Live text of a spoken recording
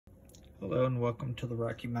Hello and welcome to the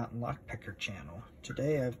Rocky Mountain Lockpicker channel.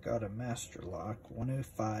 Today I've got a Master Lock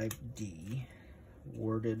 105D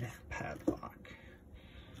worded padlock.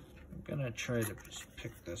 I'm going to try to just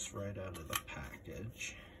pick this right out of the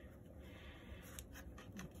package.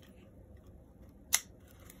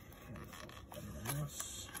 And open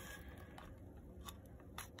this.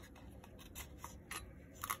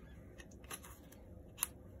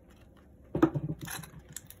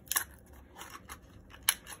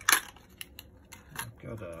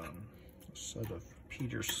 Got a set of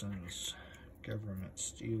Peterson's government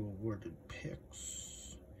steel worded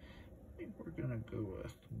picks. I think we're gonna go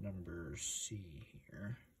with number C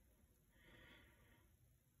here.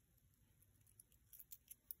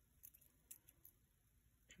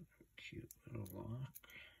 Kind of a cute little lock.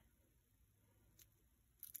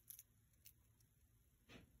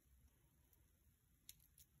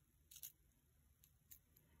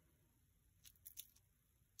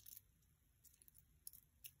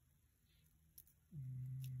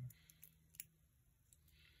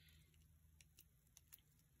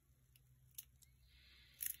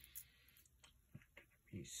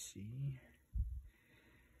 C,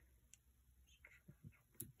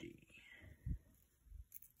 number D,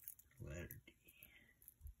 letter D.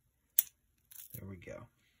 There we go.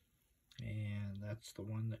 And that's the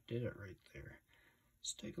one that did it right there.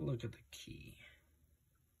 Let's take a look at the key.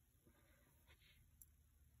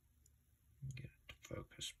 Get it to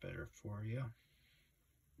focus better for you.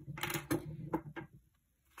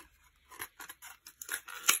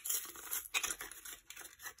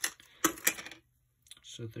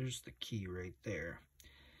 So there's the key right there.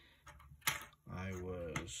 I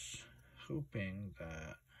was hoping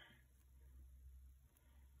that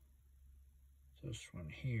this one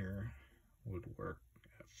here would work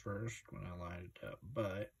at first when I lined it up,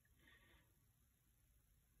 but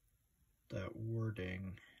that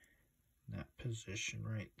wording, that position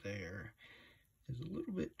right there is a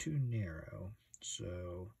little bit too narrow,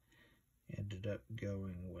 so ended up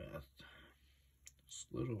going with this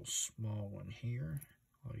little small one here.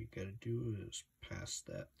 All you got to do is pass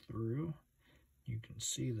that through. You can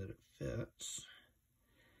see that it fits,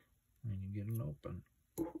 and you get it open.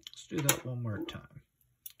 Let's do that one more time,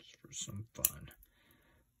 just for some fun.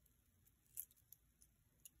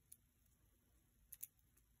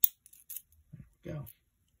 There we go.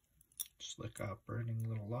 Slick operating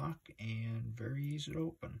little lock, and very easy to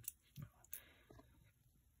open.